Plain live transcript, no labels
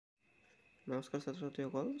নমস্কাৰ ছাত্ৰ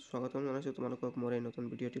ছাত্ৰীসকল, স্বাগতম জনাইছোঁ তোমালোকক মোৰ এই নতুন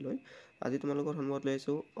ভিডিঅ'টিলৈ। আজি তোমালোকৰ সন্মুখত লৈ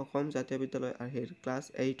আহিছোঁ অসম জাতীয় বিদ্যালয় আৰ্হিৰ ক্লাছ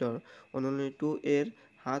 8-ৰ অনুৰণী 2A-ৰ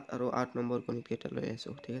 7 আৰু 8 নম্বৰ গণিতকেইটা লৈ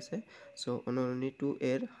আহিছোঁ। ঠিক আছে, চ' অনুৰণী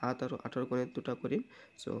 2A-ৰ 7 আৰু 8-ৰ গণিত দুটা কৰিম।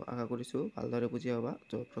 চ' আশা কৰিছোঁ ভালদৰে বুজি পাবা।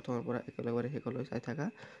 চ' প্ৰথমৰ পৰা একেলগে শেষলৈ চাই থাকা।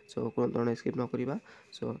 চ' কোনো ধৰণে স্কিপ নকৰিবা।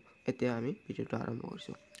 চ' এতিয়া আমি ভিডিঅ'টো আৰম্ভ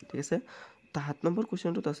কৰিছোঁ। ঠিক আছে, 7 নম্বৰ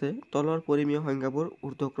কুৱেশ্যনটোত আছে তলৰ পৰিমেয় সংখ্যাবোৰ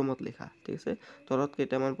ঊৰ্ধ্বক্ৰমত লিখা। ঠিক আছে, তলত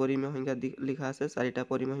কেইটামান পৰিমেয় সংখ্যা লিখা আছে, 4টা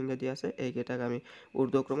পৰিমেয় সংখ্যা দিয়া আছে, এইকেইটাক আমি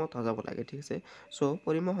ঊৰ্ধ্বক্ৰমত সজাব লাগে। ঠিক আছে, চ'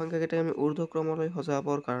 পৰিমেয় সংখ্যাকেইটাক আমি ঊৰ্ধ্বক্ৰমলৈ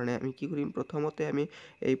সজাবৰ কাৰণে আমি কি কৰিম, প্ৰথমতে আমি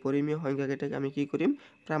এই পৰিমেয় সংখ্যাকেইটাক আমি কি কৰিম,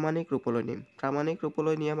 প্ৰামাণিক ৰূপলৈ নিম। প্ৰামাণিক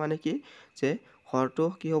ৰূপলৈ নিয়া মানে কি, যে হৰটো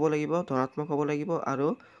কি হ'ব লাগিব, ধনাত্মক হ'ব লাগিব, আৰু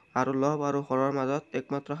লব আৰু হৰৰ মাজত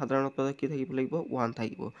একমাত্ৰ সাধাৰণ উৎপাদক কি থাকিব লাগিব, 1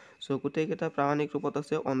 থাকিব। চ' গোটেইকেইটা প্ৰামাণিক ৰূপত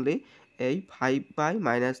আছে, অনলি এই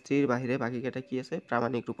 5/-3ৰ বাহিৰে বাকীকেইটা কি আছে,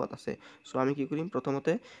 প্ৰামাণিক ৰূপত আছে। চ' আমি কি কৰিম,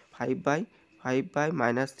 প্ৰথমতে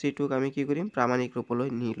 5/-3টোক আমি কি কৰিম, প্ৰামাণিক ৰূপলৈ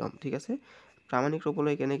নি ল'ম। ঠিক আছে, প্ৰামাণিক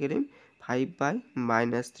ৰূপলৈ কেনেকৈ দিম,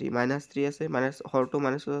 5/-3 আছে, হৰটো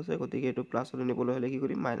মাইনাছত আছে, গতিকে এইটো প্লাছলৈ নিবলৈ হ'লে কি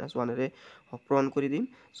কৰিম, -1ৰে পূৰণ কৰি দিম।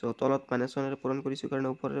 চ' তলত -1ৰে পূৰণ কৰিছোঁ কাৰণে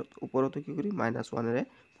ওপৰতো কি কৰিম, -1ৰে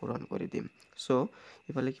পূৰণ কৰি দিম। চ'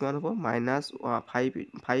 ইফালে কিমান হ'ব,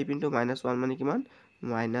 -5 × -1 মানে কিমান,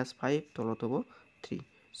 -5, তলত হ'ব 3।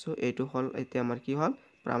 চ' এইটো হ'ল এতিয়া আমাৰ কি হ'ল,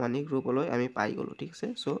 প্ৰামাণিক ৰূপলৈ আমি পাই গ'লোঁ। ঠিক আছে,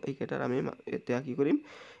 চ' এইকেইটাৰ আমি এতিয়া কি কৰিম,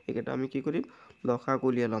 এইকেইটা আমি কি কৰিম, লসাগু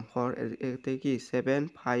উলিয়াই ল'ম। হৰ এতিয়া কি 7,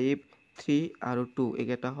 5, 3 আৰু 2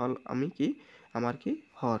 এইকেইটা হ'ল আমি কি, আমাৰ কি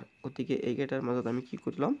হৰ, গতিকে এইকেইটাৰ মাজত আমি কি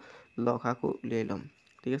কৰি ল'ম, লসাগু উলিয়াই ল'ম।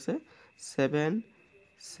 ঠিক আছে, 7,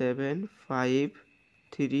 5,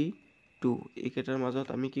 3, 2 এইকেইটাৰ মাজত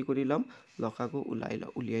আমি কি কৰি ল'ম, লসাগু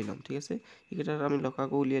উলিয়াই ল'ম। ঠিক আছে, এইকেইটাৰ আমি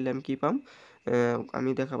লসাগু উলিয়ালে আমি কি পাম, আমি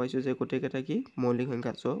দেখা পাইছোঁ যে গোটেইকেইটা কি মৌলিক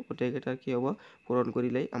সংখ্যা। চ' গোটেইকেইটাৰ কি হ'ব, পূৰণ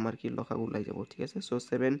কৰিলেই আমাৰ কি লসাগু ওলাই যাব। ঠিক আছে, চ'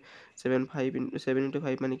 7 ×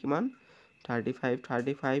 5 মানে কিমান, 35,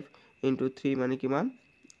 35 × 3 মানে কিমান,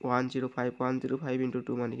 105, 105 ×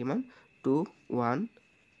 2 মানে কিমান,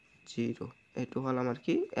 210। এইটো হ'ল আমাৰ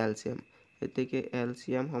কি এলচিএম। গতিকে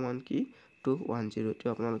এলচিএম সমান কি 210, এইটো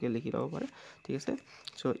আপোনালোকে লিখি ল'ব পাৰে। ঠিক আছে,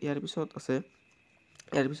 চ' ইয়াৰ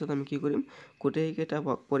পিছত আমি কি কৰিম, গোটেইকেইটা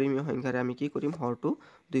পৰিমেয় সংখ্যাৰে আমি কি কৰিম, হৰটো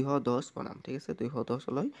 210 বনাম। ঠিক আছে,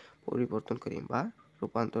 210লৈ পৰিৱৰ্তন কৰিম বা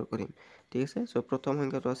ৰূপান্তৰ কৰিম। ঠিক আছে, চ' প্ৰথম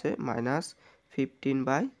সংখ্যাটো আছে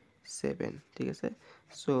 -15/7। ঠিক আছে,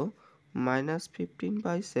 চ'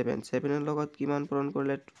 -15/7, 7ৰ লগত কিমান পূৰণ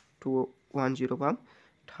কৰিলে 210 পাম,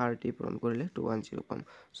 30 পূৰণ কৰিলে 210 পাম।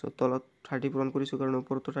 চ' তলত 30 পূৰণ কৰিছোঁ কাৰণে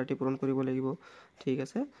ওপৰতো 30 পূৰণ কৰিব লাগিব। ঠিক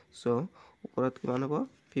আছে, চ' ওপৰত কিমান হ'ব,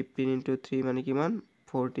 15 × 3 মানে কিমান,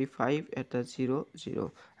 45, এটা 0, 0,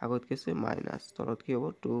 আগত কি আছে মাইনাছ, তলত কি হ'ব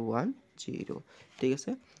 210। ঠিক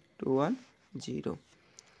আছে, 210।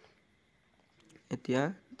 এতিয়া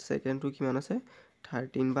ছেকেণ্ডটো কিমান আছে,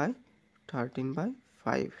 13/5।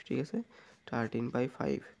 ঠিক আছে,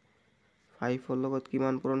 13/5, 5ৰ লগত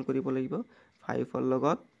কিমান পূৰণ কৰিব লাগিব, 5ৰ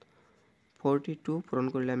লগত 42 পূৰণ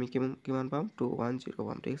কৰিলে আমি কিমান পাম, 210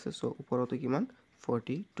 পাম। ঠিক আছে, চ' ওপৰতো কিমান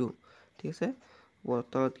 42। ঠিক আছে,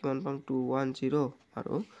 তলত কিমান পাম, 210,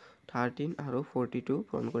 আৰু 13 আৰু 42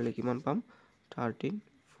 পূৰণ কৰিলে কিমান পাম, 13,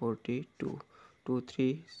 42, 2,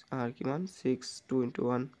 3 আৰু কিমান 6, 2 ×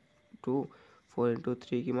 1 2, 4 ×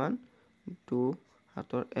 3 কিমান 2,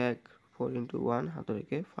 হাতৰ 1, 4 × 1 হাতৰ 1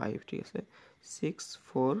 5। ঠিক আছে, 6,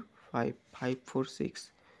 4, 5, 5, 4, 6,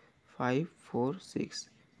 5, 4,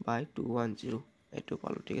 6/210 এইটো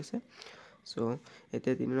পালোঁ। ঠিক আছে, চ'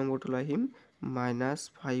 এতিয়া 3 নম্বৰটোলৈ আহিম,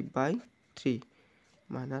 -5/3,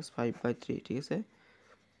 -5/3। ঠিক আছে,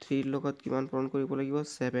 3ৰ লগত কিমান পূৰণ কৰিব লাগিব,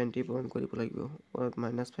 70 পূৰণ কৰিব লাগিব। ওপৰত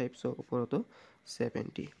 -5, চ' ওপৰতো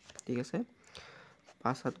 70। ঠিক আছে,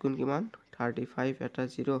 5, 7 গুণ কিমান, 35, এটা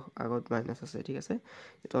 0, আগত মাইনাছ আছে। ঠিক আছে,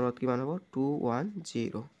 তলত কিমান হ'ব,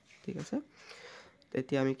 210। ঠিক আছে,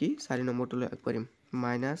 এতিয়া আমি কি 4 নম্বৰটোলৈ আগবাঢ়িম,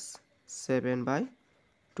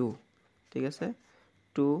 -7/2। ঠিক আছে,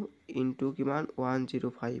 2 × কিমান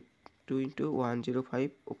 105, 2 ×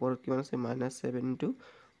 105, ওপৰত কিমান আছে, -7 ×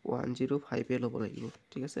 105 ল'ব লাগিব।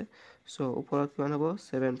 ঠিক আছে, চ' ওপৰত কিমান হ'ব,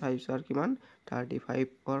 7, 5 4 কিমান,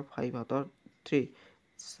 35ৰ 5 হাতৰ 3,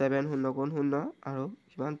 7 0 গুণ 0 আৰু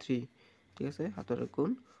কিমান 3। ঠিক আছে, হাতৰ 1 গুণ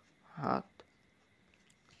 7।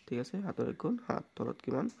 ঠিক আছে, হাতৰ 1 গুণ 7, তলত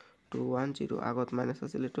কিমান 210, আগত মাইনাছ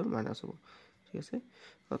আছিল, এইটো মাইনাছ হ'ব। ঠিক আছে,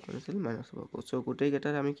 আগত মাইনাছ আছিল, মাইনাছ হ'ব। চ'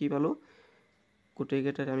 গোটেইকেইটাৰে আমি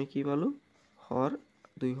কি পালোঁ, হৰ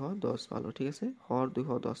 210 পালোঁ। ঠিক আছে, হৰ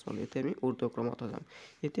 210 পালোঁ। এতিয়া আমি ঊৰ্ধ্বক্ৰমত যাম।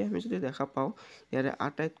 এতিয়া আমি যদি দেখা পাওঁ, ইয়াৰে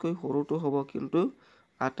আটাইতকৈ সৰুটো হ'ব, কিন্তু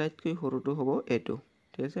আটাইতকৈ সৰুটো হ'ব এইটো।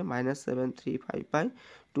 ঠিক আছে -735 বাই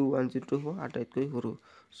 210 হ'ব আটাইতকৈ সৰু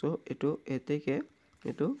সো এটো এতেকে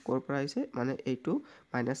এটো কৰ পৰা আহিছে মানে এইটো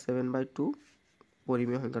 -7/2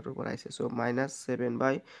 পৰিমেয় সংখ্যাটোৰ পৰা আহিছে সো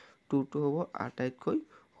 -7/2 টো হ'ব আটাইতকৈ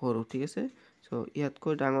সৰু ঠিক আছে সো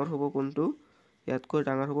ইয়াতকৈ ডাঙৰ হ'ব কোনটো ইয়াতকৈ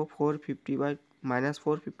ডাঙৰ হ'ব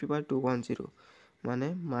 450/-450/210 মানে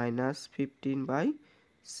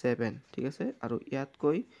 -15/7 ঠিক আছে আৰু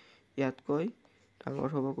ইয়াতকৈ ডাঙৰ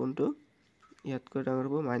হ'ব কোনটো ইয়াতকৈ ডাঙৰ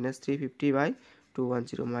হ'ব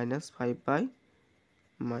 -350/210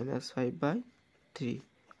 -5/3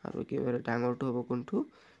 আৰু একেবাৰে ডাঙৰটো হ'ব কোনটো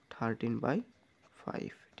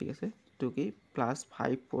 13/5 ঠিক আছে তো কি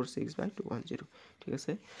 +546/210 ঠিক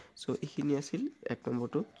আছে সো এইখিনি আছিল এক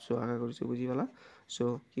নম্বৰটো সো আশা কৰিছো বুজি পালা সো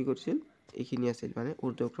কি কৰিছিল এইখিনি আছিল মানে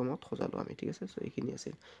ঊৰ্ধ্বক্ৰমত সজালো আমি ঠিক আছে সো এইখিনি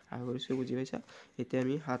আছিল আশা কৰিছো বুজি পাইছা এতিয়া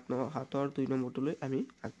আমি 7ৰ 2 নম্বৰটোলৈ আমি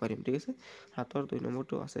আগবাঢ়িম ঠিক আছে 7ৰ 2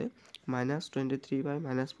 নম্বৰটো আছে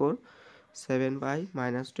 -23/-4 7/-12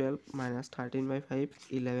 -13/5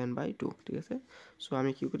 11/2 ঠিক আছে সো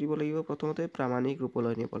আমি কি কৰিব লাগিব প্ৰথমতে প্ৰামাণিক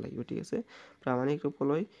ৰূপলৈ নিব লাগিব ঠিক আছে প্ৰামাণিক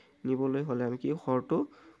ৰূপলৈ নিবলৈ হলে আমি কি হৰটো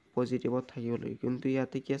পজিটিভত থাকিব লাগিব কিন্তু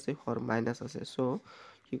ইয়াতে কি আছে হৰ মাইনাস আছে সো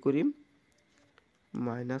কি কৰিম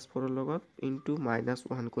 -4 ৰ লগত ইনটু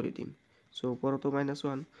 -1 কৰি দিম সো ওপৰতো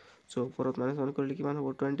 -1 সো ওপৰত -1 কৰিলে কিমান হ'ব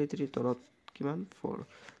 23 তলত কিমান 4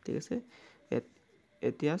 ঠিক আছে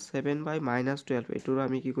এতিয়া 7/-12 এটোৰ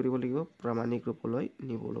আমি কি কৰিব লাগিব প্ৰামাণিক ৰূপলৈ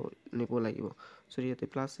নিব লাগিব সো ইয়াতে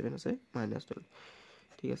 +7 আছে -12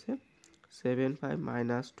 ঠিক আছে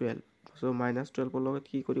 7/-12 সো -12 ৰ লগত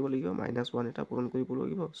কি কৰিব লাগিব -1 এটা পূৰণ কৰিব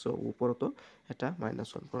লাগিব সো ওপৰতো এটা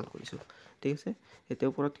 -1 পূৰণ কৰিছো ঠিক আছে এতিয়া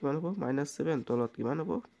ওপৰত কিমান হ'ব -7 তলত কিমান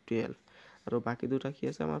হ'ব 12 আৰু বাকি দুটা কি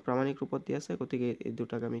আছে আমাৰ প্ৰামাণিক ৰূপত দি আছে গতিকে এই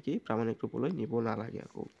দুটাক আমি কি প্ৰামাণিক ৰূপলৈ নিব নালাগে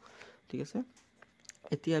আকৌ ঠিক আছে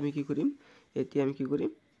এতিয়া আমি কি কৰিম এই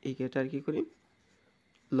কেইটাৰ কি কৰিম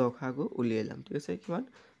লসাগু উলিয়াই লম ঠিক আছে কিমান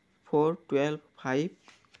 4 12 5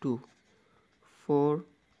 2 4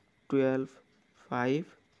 12 5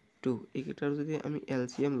 2 এই কেইটাৰ যদি আমি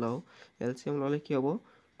এলসিএম লও এলসিএম ললে কি হ'ব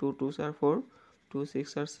 2 2 are 4 2 6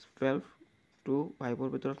 are 12 2 5 ৰ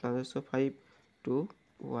ভিতৰত নাযায় 5 2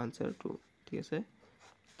 1 are 2 ঠিক আছে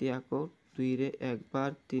এতিয়া আকৌ 2 ৰে একবাৰ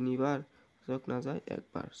তিনিবাৰ যোগ নাযায়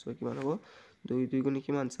একবাৰ সো কিমান হ'ব 2 2 গুণ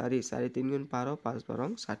কিমান 4 4 3 গুণ 12 5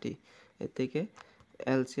 12 60 এতেকে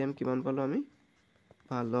এলসিএম কিমান পালো আমি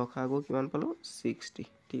বা লসাগু কিমান পালো 60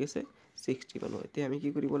 ঠিক আছে 60 পালো এতিয়া আমি কি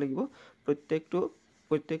কৰিব লাগিব প্ৰত্যেকটো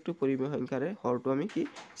পৰিমেয় সংখ্যাৰে হৰটো আমি কি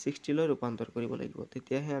 60 লৈ ৰূপান্তৰ কৰিব লাগিব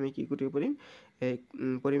তেতিয়াহে আমি কি কৰিব পাৰিম এই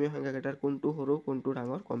পৰিমেয় সংখ্যা কেইটাৰ কোনটো সৰু কোনটো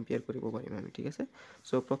ডাঙৰ কম্পেয়াৰ কৰিব পাৰিম আমি ঠিক আছে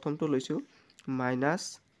সো প্ৰথমটো লৈছো মাইনাস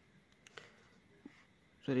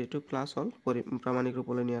সৰি এটো প্লাস হল প্ৰামাণিক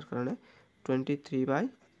ৰূপলৈ নিয়াৰ কাৰণে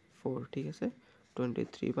 23/4 ঠিক আছে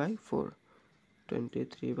 23/4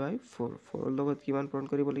 23/4 4 লগত কিমান পূৰণ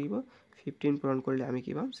কৰিব লাগিব 15 পূৰণ কৰিলে আমি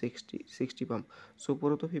কি পাম 60 পাম সো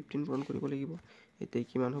ওপৰতো 15 পূৰণ কৰিব লাগিব এতিয়া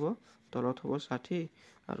কিমান হ'ব তলত হ'ব 60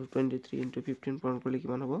 আৰু 23 * 15 পূৰণ কৰিলে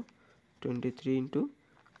কিমান হ'ব 23 *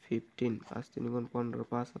 15 5 3 গুণ 15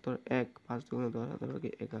 5 7 1 5 2 গুণ 10 7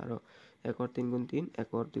 11 1 3 গুণ 3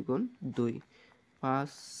 1 2 গুণ 2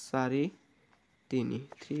 5 4 3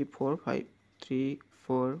 3 4 5 3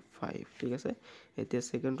 4 5 ঠিক আছে এতিয়া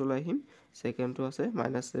সেকেন্ডটো লৈ আহিম সেকেন্ডটো আছে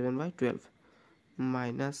 -7/12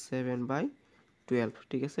 -7/12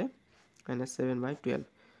 ঠিক আছে -7/12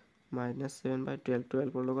 -7/12 12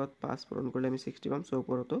 ৰ লগত 5 পূৰণ কৰিলে আমি 60 পাম সো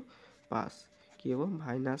ওপৰতো 5 কি হ'ব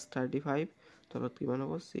 -35 তলত কিমান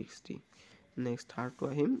হ'ব 60 নেক্সট থাৰ্ডটো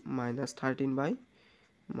আহিম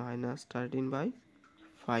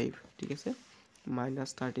 -13/5 ঠিক আছে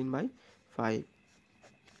 -13/5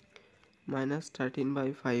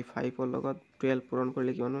 -13/5 5 ৰ লগত 12 পূৰণ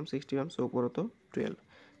কৰিলে কিমান পাম 60 পাম সো ওপৰতো 12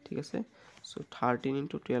 ঠিক আছে সো 13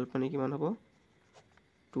 * 12 মানে কিমান হ'ব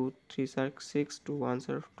 2 3 are 6 2 1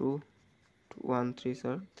 are 2 1 3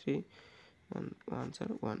 are 3 1 1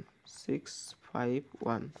 are 1 6 5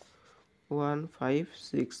 1 1 5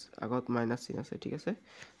 6 আগত মাইনাস চিন আছে ঠিক আছে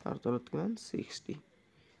আৰু তলত কিমান 60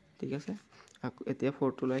 ঠিক আছে এতিয়া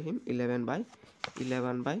 4 টো লৈ আহিম 11/2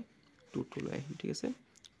 টো লৈ আহিম ঠিক আছে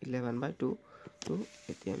 11/2 টো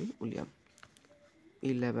এতিয়া আমি উলিয়াম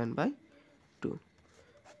 11/2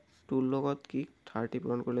 2 লগত কি 30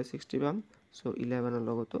 পূৰণ কৰিলে 60 পাম সো 11 ৰ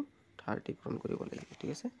লগতো 30 পূৰণ কৰিব লাগিব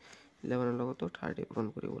ঠিক আছে 11 ৰ লগতো 30 পূৰণ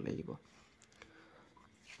কৰিব লাগিব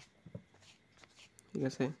ঠিক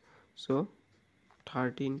আছে সো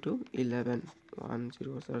 13 * 11 1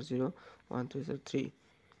 0 are 0 1 3 are 3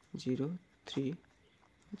 0 3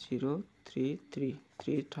 0 3 3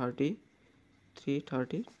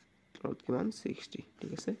 330 তলত কিমান 60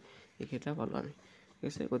 ঠিক আছে এইকেইটা পালো আমি ঠিক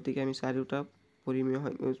আছে গতিকে আমি চাৰিটা পৰিমেয়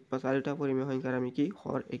সংখ্যা চাৰিটা পৰিমেয় সংখ্যাৰ আমি কি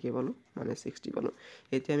হৰ একে পালো মানে 60 পালো।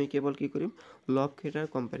 এতিয়া আমি কেৱল কি কৰিম লবকেইটাৰ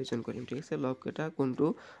কম্পেৰিজন কৰিম ঠিক আছে। লবকেইটা কোনটো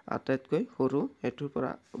আটাইতকৈ সৰু এটোৰ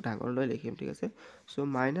পৰা ডাঙৰলৈ লিখিম ঠিক আছে। সো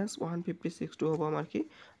 -156 টো হ'ব আমাৰ কি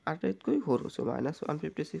আটাইতকৈ সৰু। সো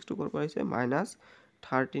 -156 টো কৰ পৰা আহিছে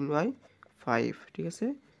 -13/5 ঠিক আছে।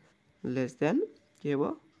 লেছ দেন কি হ'ব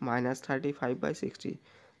 -35/60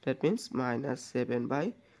 that means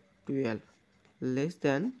 -7/12 less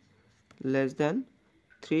than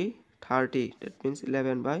 330 that means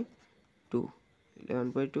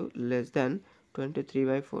 11/2 less than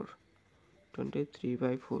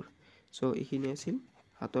 23/4 so এইখিনি আছিল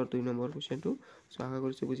হাতৰ 2 নম্বৰ কোৱেশ্চনটো। সো আশা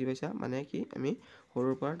কৰিছো বুজি পাইছা মানে কি আমি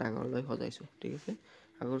সৰুৰ পৰা ডাঙৰলৈ সজাইছো ঠিক আছে।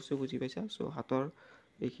 আশা কৰিছো বুজি পাইছা। সো হাতৰ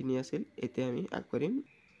এইখিনি আছিল। এতিয়া আমি আগবাঢ়িম।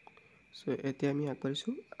 সো এতিয়া আমি আগবাঢ়িছো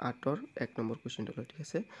 8ৰ 1 নম্বৰ কোৱেশ্চনটোলৈ ঠিক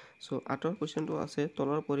আছে। সো 8ৰ কোৱেশ্চনটো আছে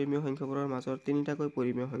তলৰ পৰিমেয় সংখ্যাবোৰৰ মাজৰ তিনিটাকৈ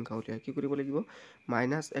পৰিমেয় সংখ্যা উলিওৱা। কি কৰিব লাগিব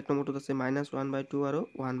 -1 নম্বৰটোত আছে -1/2 আৰু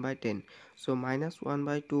 1/10। সো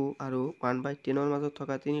 -1/2 আৰু 1/10ৰ মাজত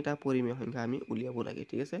থকা তিনিটা পৰিমেয় সংখ্যা আমি উলিয়াব লাগে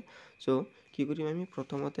ঠিক আছে। সো কি কৰিম আমি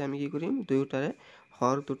প্ৰথমতে আমি কি কৰিম দুয়োটাৰে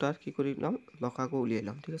হৰ দুটাৰ কি কৰি লম লসাগু উলিয়াই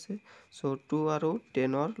লম ঠিক আছে। সো 2 আৰু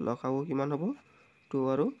 10ৰ লসাগু কিমান হ'ব 2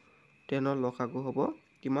 আৰু 10ৰ লসাগু হ'ব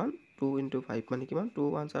কিমান 2 × 5 মানে কিমান 2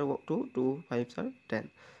 1s are 2 2 5s are 10।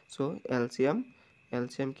 So এলচিয়াম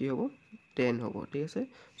কি হ'ব 10 হ'ব ঠিক আছে।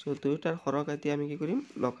 সো দুয়োটাৰ হৰক এতিয়া আমি কি কৰিম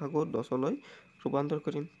লসাগু 10লৈ ৰূপান্তৰ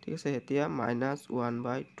কৰিম ঠিক আছে। এতিয়া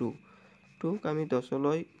 -1/2 টোক আমি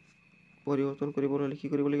 10লৈ পৰিৱৰ্তন কৰিবলৈ কি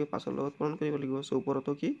কৰিব লাগিব 5ৰ লগত পূৰণ কৰিব লাগিব। সো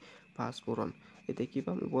ওপৰতো কি 5 পূৰণ। এতিয়া কি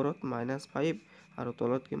পাম ওপৰত -5 আৰু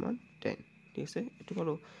তলত কিমান 10 ঠিক আছে এইটো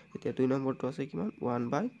পালো। এতিয়া 2 নম্বৰটো আছে কিমান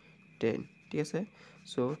 1/10 ঠিক আছে।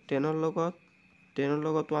 সো 10ৰ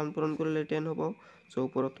লগত 1 পূৰণ কৰিলে 10 হ'ব। সো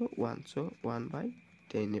ওপৰতো 1 সো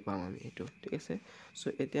 1/10 পাম আমি এইটো ঠিক আছে। সো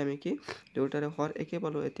এতিয়া আমি কি দুয়োটাৰে হৰ একে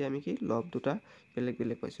পালো। এতিয়া আমি কি লব দুটা বেলেগ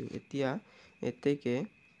বেলেগ পাইছো। এতিয়া এতেকে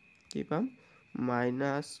কি পাম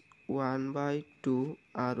 -1/2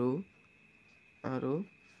 আৰু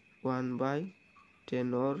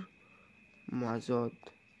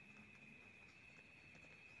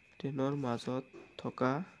 1/10ৰ মাজত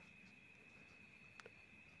থকা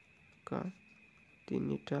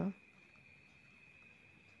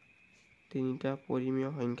তিনিটা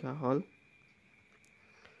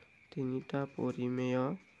পৰিমেয়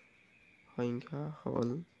সংখ্যা হ'ল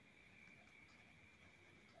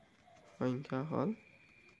 -4/10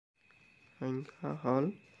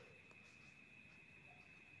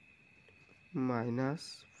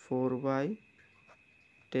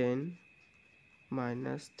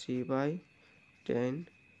 -3/10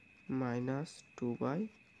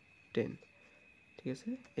 -2/10 ঠিক আছে।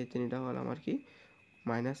 এই তিনিটা হ'ল আমাৰ কি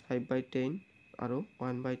 -5/10 আৰু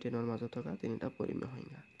 1/10ৰ মাজত থকা তিনিটা পৰিমেয়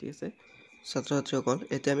সংখ্যা ঠিক আছে। ছাত্ৰ ছাত্ৰীসকল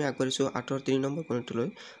এতিয়া আমি আগবাঢ়িছো 8ৰ 3 নম্বৰ গণিতলৈ।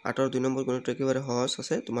 8ৰ 2 নম্বৰ গণিতটো একেবাৰে সহজ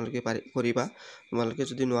আছে তোমালোকে কৰিবা। তোমালোকে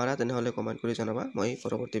যদি নোৱাৰা তেনেহ'লে কমেণ্ট কৰি জনাবা মই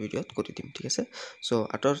পৰৱৰ্তী ভিডিঅ'ত কৰি দিম ঠিক আছে। সো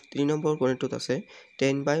 8ৰ 3 নম্বৰ গণিতটোত আছে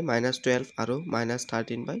 10/-12 আৰু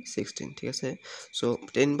 -13/16 ঠিক আছে। সো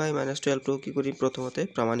 10/-12টো কি কৰিম প্ৰথমতে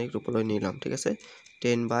প্ৰামাণিক ৰূপলৈ নি ল'ম ঠিক আছে।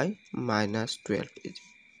 10/-12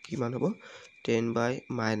 কিমান হ'ব 10/-12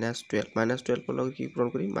 -12ৰ লগত কি পূৰণ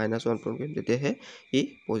কৰিম -1 পূৰণ কৰিম তেতিয়াহে ই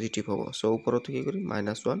পজিটিভ হ'ব। সো ওপৰতো কি কৰিম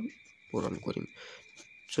 -1 পূৰণ কৰিম।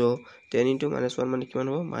 সো 10 × -1 মানে কিমান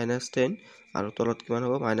হ'ব -10 আৰু তলত কিমান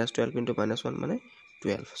হ'ব -12 × -1 মানে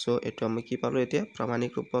 12। সো এইটো আমি কি পালো এতিয়া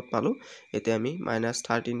প্ৰামাণিক ৰূপত পালো। এতিয়া আমি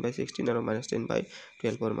 -13/16 আৰু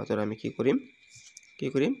 -10/12ৰ মাজৰ আমি কি কৰিম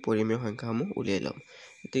পৰিমেয় সংখ্যাসমূহ উলিয়াই ল'ম।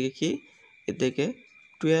 এতেকে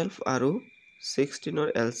 12 আৰু 16ৰ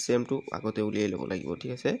এলচিএমটো আগতে উলিয়াই ল'ব লাগিব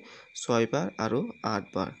ঠিক আছে। 6 বাৰ আৰু 8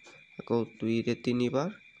 বাৰ আকৌ 2ৰে 3 বাৰ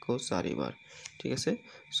আকৌ 4 বাৰ ঠিক আছে।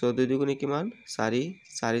 সো 2 দুগুণে কিমান 4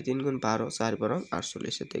 4 3 গুণ 12 4 বাৰ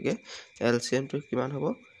 48 এতেকে এলচিএমটো কিমান হ'ব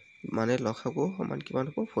মানে লসাগু সমান কিমান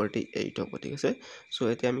হ'ব 48 হ'ব ঠিক আছে। সো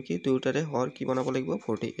এতিয়া আমি কি দুয়োটাৰে হৰ কি বনাব লাগিব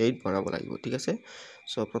 48 বনাব লাগিব ঠিক আছে।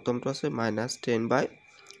 সো প্ৰথমটো আছে -10/12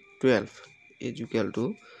 ইকুৱেল টু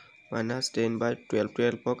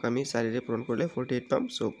 -10/12 12ক আমি 4ৰে পূৰণ কৰিলে 48 পাম।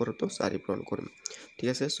 সো ওপৰতো 4 পূৰণ কৰিম ঠিক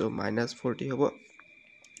আছে। সো -40 হ'ব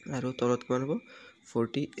আৰু তলত কিমান হ'ব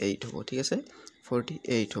 48 হ'ব ঠিক আছে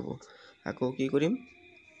 48 হ'ব। আকৌ কি কৰিম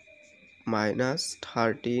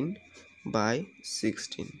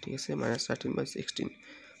 -13/16 ঠিক আছে -13/16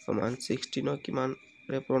 সমান 16ক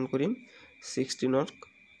কিমানৰে পূৰণ কৰিম 16ক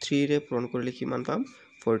 3ৰে পূৰণ কৰিলে কিমান পাম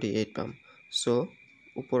 48 পাম। সো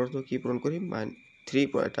ওপৰতো কি পূৰণ কৰিম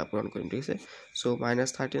 3 এটা পূৰণ কৰিম ঠিক আছে। সো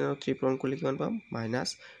 -13 আৰু 3 পূৰণ কৰিলে কিমান পাম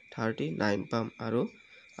 -39 পাম আৰু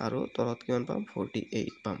তলত কিমান পাম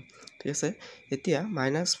 48 পাম ঠিক আছে। এতিয়া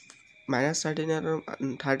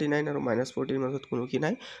 -39 আৰু -40 মাজত কোনো কি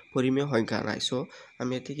নাই পৰিমেয় সংখ্যা নাই সো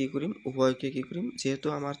আমি এতে কি কৰিম উভয়কে কি কৰিম যেহেতু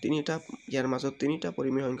আমাৰ তিনিটা ইয়াৰ মাজত তিনিটা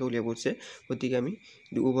পৰিমেয় সংখ্যা উলিয়াব আছে গতিকে আমি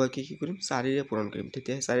উভয়কে কি কৰিম 4 ৰে পূৰণ কৰিম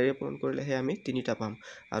তেতিয়া 4 ৰে পূৰণ কৰিলেহে আমি তিনিটা পাম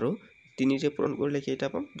আৰু 3 ৰে পূৰণ কৰিলে কেইটা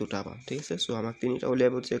পাম দুটা পাম ঠিক আছে সো আমাক তিনিটা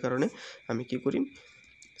উলিয়াব আছে কাৰণে আমি কি কৰিম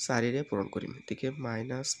 4 ৰে পূৰণ কৰিম গতিকে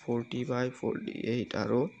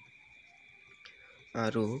 -40/48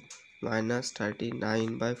 আৰু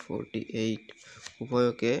 -39/48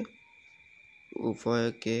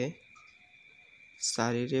 উভয়কে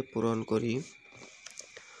 4 ৰে পূৰণ কৰি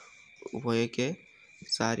উভয়কে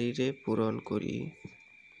 4 ৰে পূৰণ কৰিলে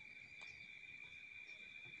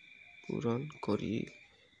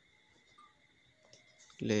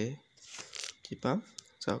কি পাম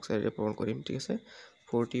চাওক 4 ৰে পূৰণ কৰিম ঠিক আছে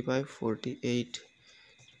 40/48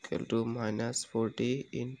 equal to -40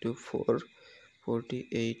 into 4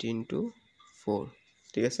 48 into 4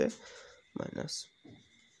 ঠিক আছে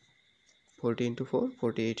 -40 into 4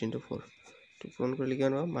 48 into 4 পূৰণ কৰিলে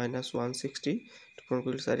কিমান হ'ব -160 পূৰণ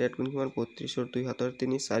কৰিলে 4 8 গুণ কিমান 32 ৰ 2 হাতৰ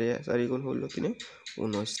 3 4 গুণ হল 19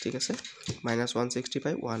 ঠিক আছে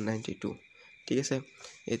 -160/192 ঠিক আছে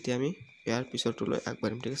এতিয়া আমি ইয়াৰ পিছৰটোলৈ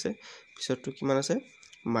আগবাঢ়িম ঠিক আছে পিছৰটো কিমান আছে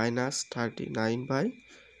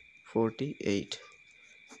 -39/48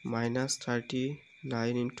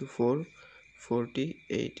 -39 into 4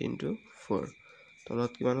 48 into 4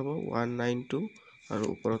 তলত কিমান হ'ব 192 আৰু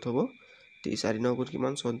ওপৰত হ'ব 4 9 গুণ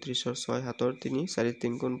কিমান 34 ৰ 6 হাতৰ 3 4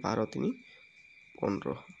 3 গুণ 12 3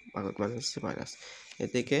 15 আগত মাইনাস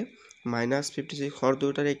এতেকে -56 হৰ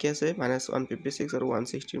দুটাৰ একে আছে -156 আৰু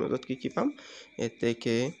 160 ৰ মাজত কি পাম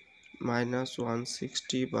এতেকে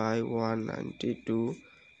 -160/192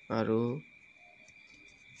 আৰু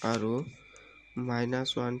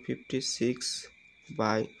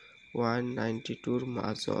 -156/192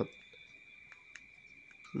 ৰ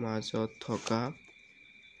মাজত থকা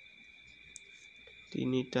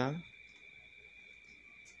তিনিটা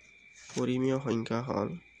পৰিমেয় সংখ্যা হল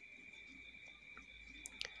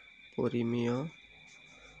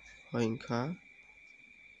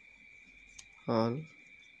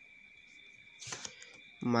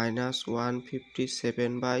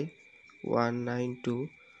 -157/192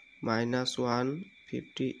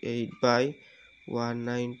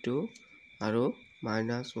 -158/192 আৰু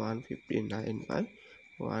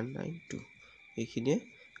 -159/192 এইখিনিয়ে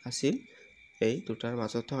আছিল এই দুটাৰ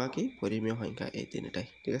মাজত থকা কি পৰিমেয় সংখ্যা এই তিনিটাই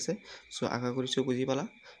ঠিক আছে সো আশা কৰিছো বুজি পালা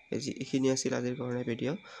এইখিনি আছিল আজিৰ কাৰণে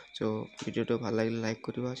ভিডিও সো ভিডিওটো ভাল লাগিলে লাইক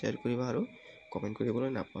কৰিবা শ্বেয়াৰ কৰিবা আৰু কমেন্ট কৰিবলৈ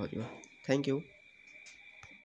নাপাহৰিবা থ্যাংক ইউ